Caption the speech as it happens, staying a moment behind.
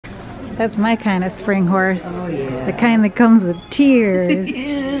That's my kind of spring horse. Oh yeah. The kind that comes with tears.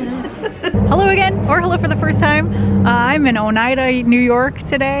 Hello again, or hello for the first time. I'm in Oneida, New York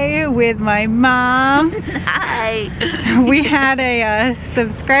today with my mom. Hi. We had a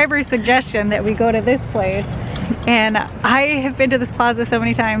subscriber suggestion that we go to this place, and I have been to this plaza so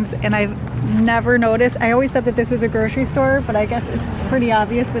many times and I've never noticed. I always thought that this was a grocery store, but I guess it's pretty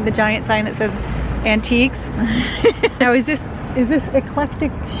obvious with the giant sign that says antiques. Now is this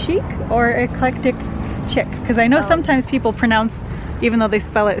Eclectic Chic or Eclectic Chic? Because I know sometimes people pronounce, even though they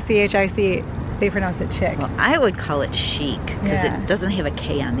spell it C-H-I-C, they pronounce it chic. Well, I would call it chic because it doesn't have a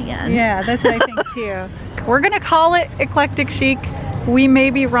K on the end. Yeah, that's what I think too. We're gonna call it Eclectic Chic. We may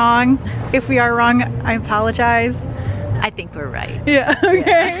be wrong. If we are wrong, I apologize. I think we're right. Yeah,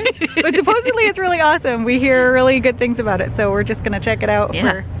 okay. But supposedly it's really awesome. We hear really good things about it, so we're just gonna check it out.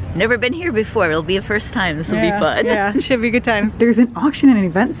 Yeah. Never been here before. It'll be a first time. This will be fun. Yeah, should be good times. There's an auction and an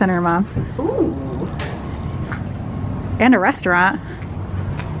event center, Mom. Ooh. And a restaurant.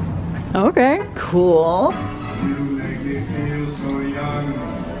 Okay. Cool.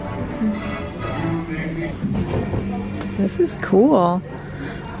 This is cool.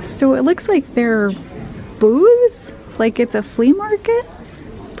 So it looks like they're booths, like it's a flea market,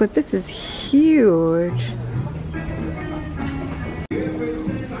 but this is huge.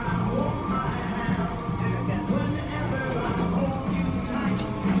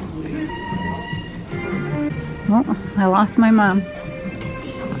 Oh, I lost my mom.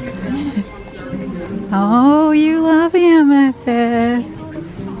 Oh, you love amethyst.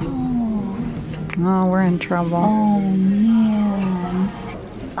 Oh, we're in trouble. Oh man.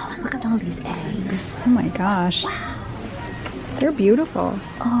 Oh, look at all these eggs. Oh my gosh. Wow. They're beautiful.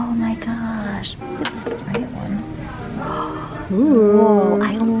 Oh my gosh. Look at this giant one. Ooh. Whoa,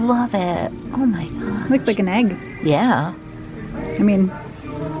 I love it. Oh my gosh. Looks like an egg. Yeah. I mean,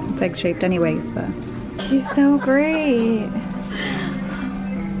 it's egg shaped anyways, but he's so great.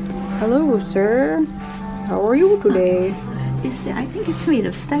 Hello, sir. How are you today? I think it's made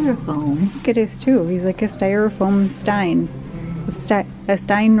of styrofoam. I think it is too. He's like a styrofoam stein. A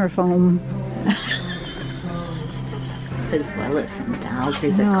styrofoam. As well as some dolls.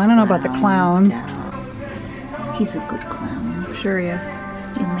 There's No, I don't know about the clowns. Doll. He's a good clown. Sure he is.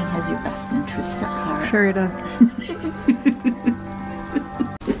 He only has your best interests at heart. Sure he does.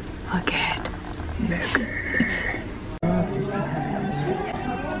 Look at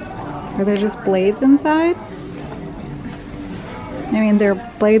Are there just blades inside? I mean, there are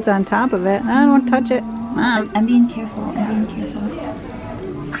blades on top of it. I don't touch it. Mom. I'm being careful. I'm being careful.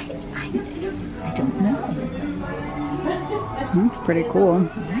 I don't know. That's pretty cool.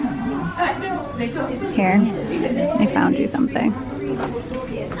 Here, I found you something.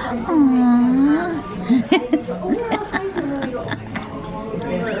 Aww.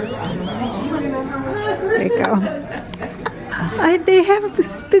 There you go. They have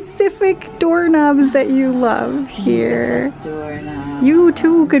specific doorknobs that you love here. You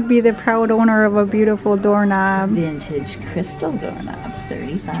too could be the proud owner of a beautiful doorknob. Vintage crystal doorknobs,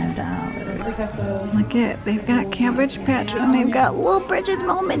 $35. Look at, they've got Cabbage Patch and they've got Little Bridges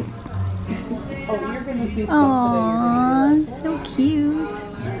Moments. Oh, you're gonna see stuff Aww, so cute.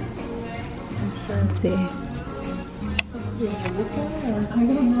 Let's see.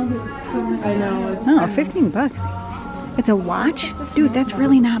 I know. It's Oh, 15 bucks. It's a watch? Dude, that's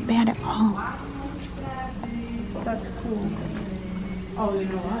really not bad at all. That's cool. Oh, you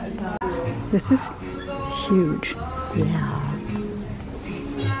know what? It's not. This is huge. Yeah.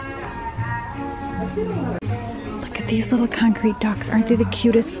 Look at these little concrete ducks. Aren't they the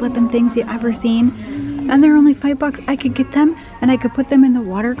cutest flippin' things you ever seen? And they're only $5. I could get them and I could put them in the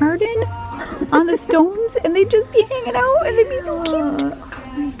water garden on the stones and they'd just be hanging out and they'd be so cute. Oh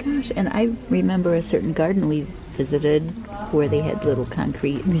my gosh. And I remember a certain garden we visited where they had little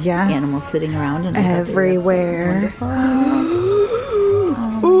concrete animals sitting around and everywhere.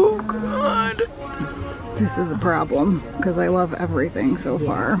 Oh God. This is a problem because I love everything so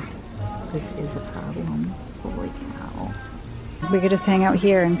far. This is a problem. Holy cow. We could just hang out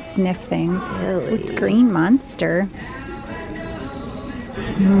here and sniff things. Really? It's Green Monster.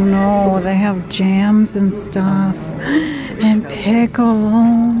 Oh no, they have jams and stuff. And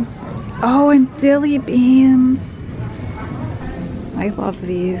pickles. Oh, and dilly beans. I love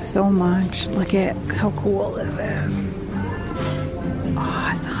these so much. Look at how cool this is.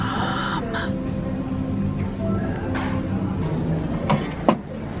 Awesome.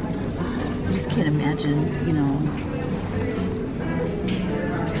 I just can't imagine, you know,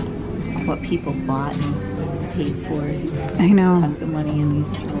 what people bought and paid for. I know. Took the money in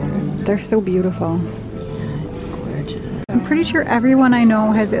these stores. They're so beautiful. Yeah, it's gorgeous. I'm pretty sure everyone I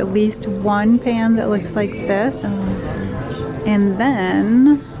know has at least one pan that looks like this. And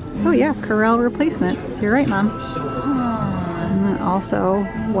then, oh yeah, Corral replacements. You're right, Mom. And then also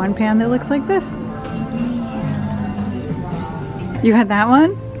one pan that looks like this. You had that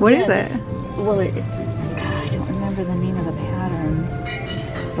one? What is it? Well, it's, I don't remember the name of the pattern,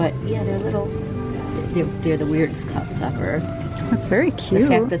 but yeah, they're little, they're the weirdest cups ever. That's very cute. The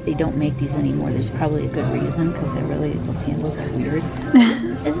fact that they don't make these anymore, there's probably a good reason, because those handles are weird.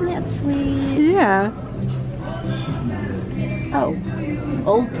 Isn't that sweet? Yeah. Oh,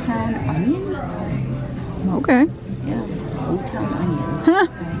 Old Town Onion? Okay. Yeah, Old Town Onion. Huh. I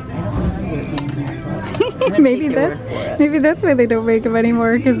don't remember it being that. Maybe that's why they don't make them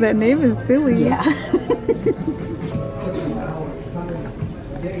anymore, because that name is silly. Yeah.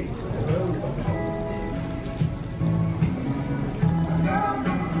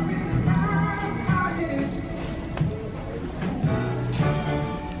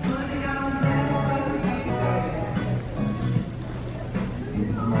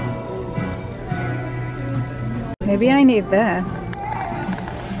 Maybe I need this.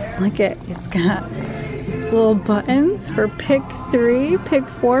 Look at, it's got little buttons for pick 3, pick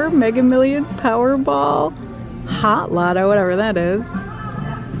 4, Mega Millions, Powerball, Hot Lotto, whatever that is.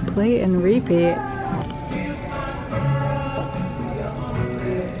 Play and repeat.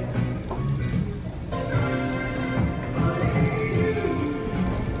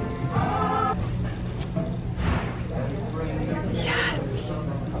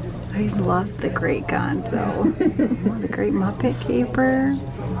 I love the Great Gonzo. The Great Muppet Caper.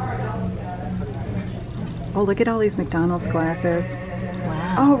 Oh, look at all these McDonald's glasses.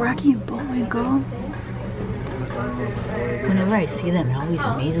 Wow. Oh, Rocky and Bullwinkle. Whenever I see them, it always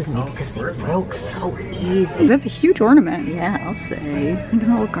amazes me because they broke so easy. That's a huge ornament. Yeah, I'll say. Look at the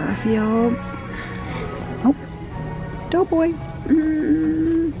little Garfields. Oh, Doughboy.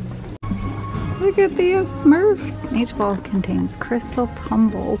 Look at the Smurfs. Each ball contains crystal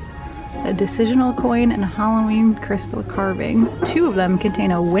tumbles, a decisional coin, and Halloween crystal carvings. 2 of them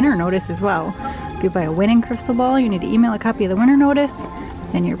contain a winner notice as well. If you buy a winning crystal ball, you need to email a copy of the winner notice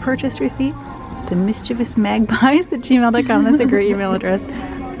and your purchase receipt to mischievousmagpies@gmail.com. That's a great email address.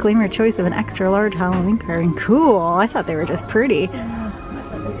 Claim your choice of an extra large Halloween carving. Cool. I thought they were just pretty.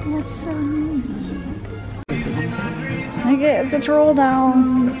 That's so neat. I get it's a troll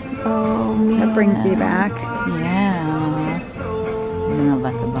down. Oh, That brings me back. Yeah. I don't know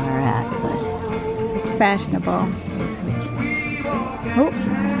about the bar at, but It's fashionable. Oh,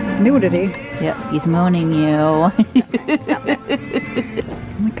 nudity. yep, he's moaning you. Stop it.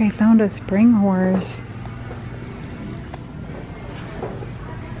 Look, I found a spring horse.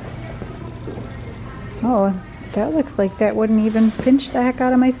 Oh, that looks like that wouldn't even pinch the heck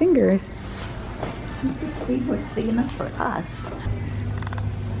out of my fingers. This thing was big enough for us.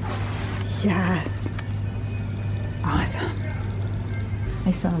 Yes. Awesome.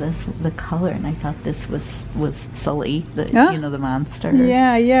 I saw the color, and I thought this was Sully, the the monster.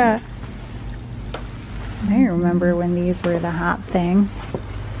 Yeah, yeah. I remember when these were the hot thing.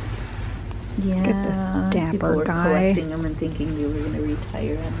 Yeah. Look at this dapper People were guy. collecting them and thinking they were going to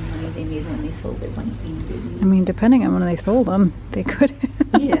retire on the money they made when they sold their 19 babies. I mean, depending on when they sold them, they could.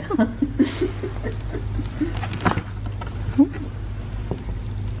 Yeah.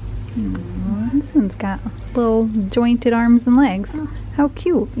 This one's got little jointed arms and legs. How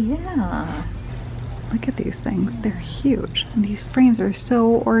cute. Yeah. Look at these things. They're huge. And these frames are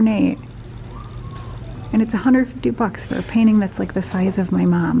so ornate. And it's $150 for a painting that's like the size of my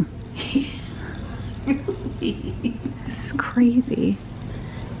mom. This is crazy.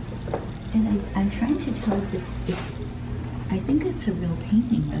 And I'm trying to tell if it's I think it's a real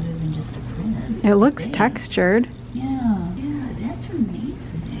painting rather than just a print. It looks textured. Yeah. Yeah, that's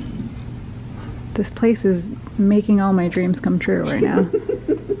amazing. This place is making all my dreams come true right now.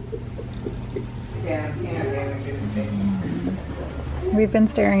 We've been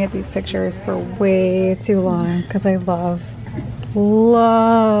staring at these pictures for way too long because I love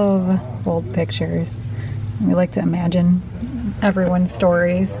old pictures. We like to imagine everyone's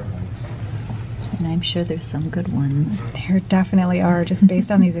stories. And I'm sure there's some good ones. There definitely are, just based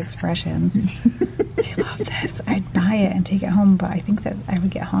on these expressions. I love this. I'd buy it and take it home, but I think that I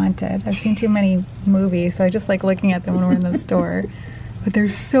would get haunted. I've seen too many movies, so I just like looking at them when we're in the store. But they're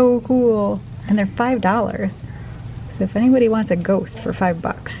so cool. And they're $5. So if anybody wants a ghost for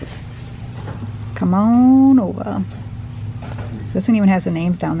 $5, come on over. This one even has the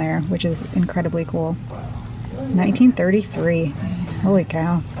names down there, which is incredibly cool. 1933. Holy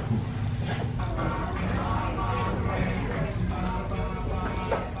cow.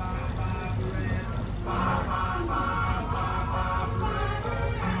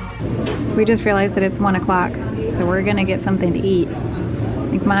 We just realized that it's 1 o'clock, so we're gonna get something to eat. I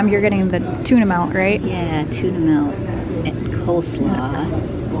think, Mom, you're getting the tuna melt, right? Yeah, tuna melt and coleslaw.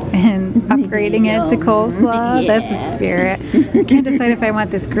 And upgrading it to coleslaw. Yeah. That's the spirit. I can't decide if I want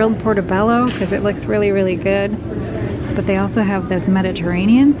this grilled portobello because it looks really, really good. But they also have this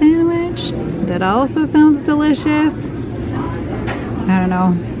Mediterranean sandwich that also sounds delicious. I don't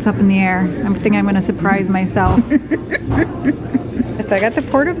know. It's up in the air. I think I'm going to surprise myself. So I got the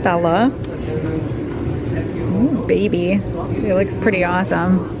portobello. Ooh, baby. It looks pretty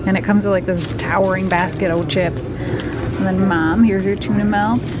awesome. And it comes with like this towering basket of chips. And then, Mom, here's your tuna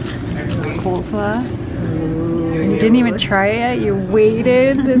melt. Coleslaw. You didn't even try it. You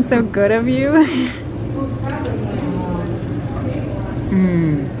waited. It's so good of you.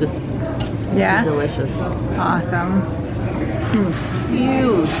 This is delicious. Awesome.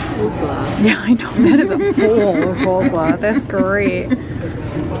 Huge coleslaw. Yeah, I know. That is a bowl of coleslaw. That's great.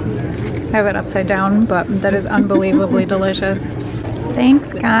 I have it upside down, but that is unbelievably delicious.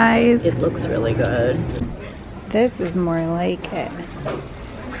 Thanks, guys. It looks really good. This is more like it.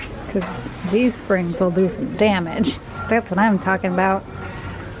 Because these springs will do some damage. That's what I'm talking about.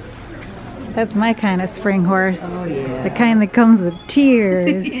 That's my kind of spring horse. Oh, yeah. The kind that comes with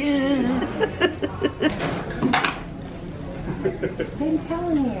tears. I'm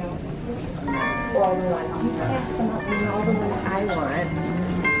telling you. All the ones. You pass them up and all the ones I want.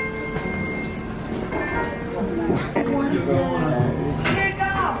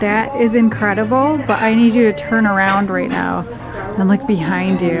 That is incredible, but I need you to turn around right now and look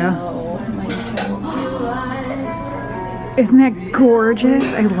behind you. Isn't that gorgeous?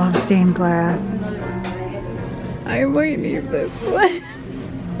 I love stained glass. I might need this one.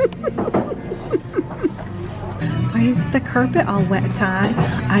 Why is the carpet all wet, Todd?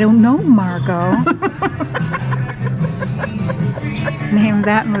 I don't know, Margot. Name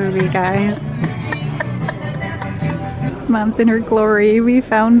that movie, guys. Mom's in her glory. We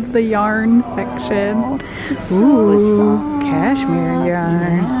found the yarn section. Ooh, cashmere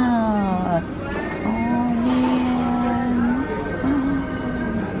yarn.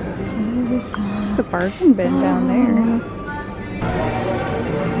 There's the bargain bin down there.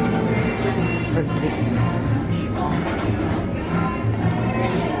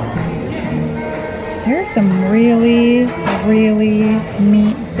 There's some really, really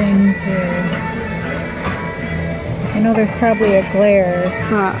neat things here. I know there's probably a glare,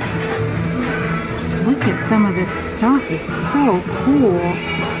 but look at some of this stuff. It's so cool.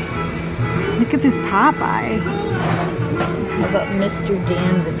 Look at this Popeye. How about Mr.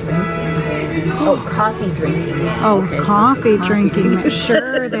 Dan the drinking man? Oh, coffee drinking man. Oh, okay. coffee drinking man.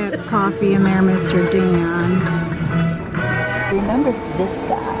 Sure, that's coffee in there, Mr. Dan. Remember this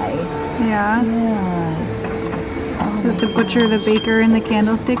guy? Yeah. Yeah. So it's the butcher, the baker, and the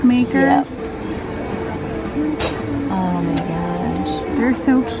candlestick maker. Yep. Oh my gosh. They're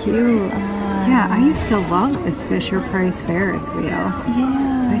so cute. Yeah, I used to love this Fisher-Price Ferris wheel.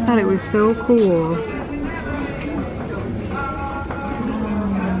 Yeah. I thought it was so cool.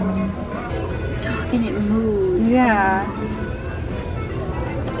 And it moves. Yeah.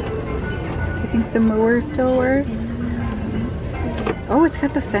 Do you think the mower still works? Oh, it's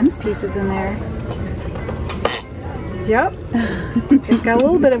got the fence pieces in there. Yep. It's got a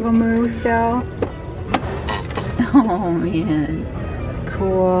little bit of a move still. Oh man.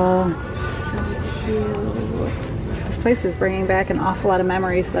 Cool. So cute. This place is bringing back an awful lot of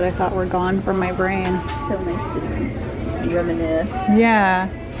memories that I thought were gone from my brain. So nice to reminisce. Yeah.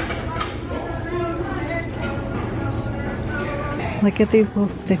 Look at these little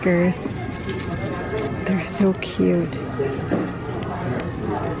stickers. They're so cute.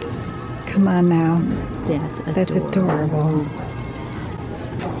 Come on now. That's adorable.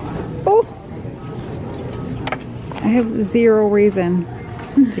 Oh! I have zero reason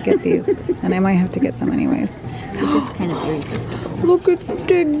to get these, and I might have to get some anyways. They're just kind of irresistible. Look at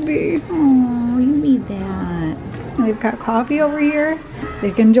Digby. Oh, you need that. They've got coffee over here.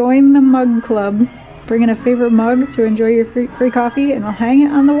 They can join the mug club. Bring in a favorite mug to enjoy your free coffee, and we'll hang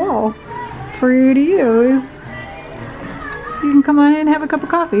it on the wall for you to use. So you can come on in and have a cup of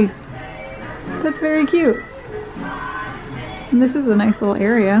coffee. That's very cute. And this is a nice little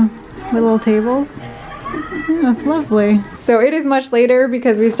area with little tables. Yeah, it's lovely. So it is much later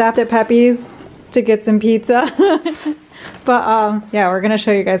because we stopped at Pepe's to get some pizza. But yeah, we're gonna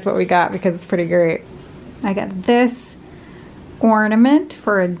show you guys what we got because it's pretty great. I got this ornament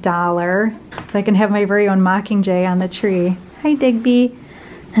for $1 so I can have my very own mockingjay on the tree. Hi, Digby.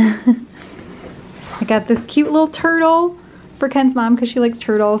 I got this cute little turtle for Ken's mom because she likes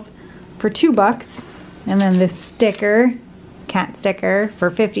turtles for $2. And then this sticker. cat sticker for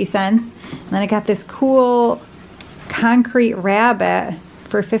 50 cents. And then I got this cool concrete rabbit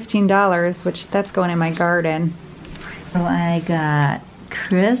for $15, which that's going in my garden. So I got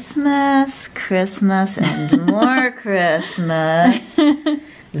Christmas, and more Christmas.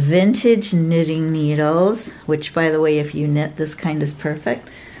 Vintage knitting needles, which, by the way, if you knit, this kind is perfect.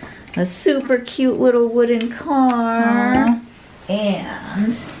 A super cute little wooden car. Aww.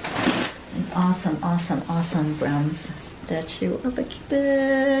 And an awesome bronze statue of a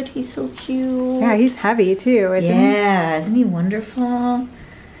Cupid. He's so cute. Yeah, he's heavy too, isn't he? Yeah, isn't he wonderful?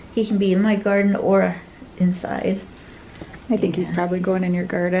 He can be in my garden or inside. I think he's probably going in your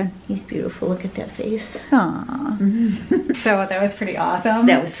garden. He's beautiful. Look at that face. Aww. So that was pretty awesome.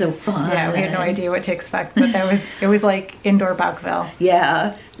 That was so fun. Yeah, we had no idea what to expect, but it was like indoor Buckville.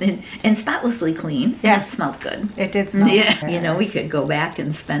 Yeah, and spotlessly clean. Yeah. It smelled good. It did smell Yeah. good. You know, we could go back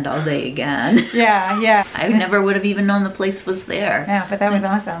and spend all day again. Yeah. I never would have even known the place was there. Yeah, but that was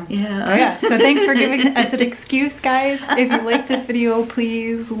awesome. Yeah. Yeah, so thanks for giving us an excuse, guys. If you like this video,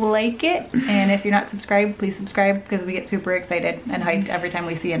 please like it. And if you're not subscribed, please subscribe, because we get super excited and hyped every time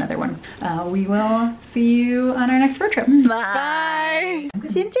we see another one. We will see you on our next road trip. Bye.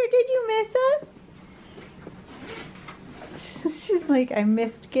 Ginger, did you miss us? She's like, I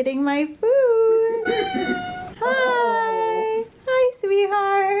missed getting my food. Hi. Hi,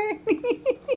 sweetheart.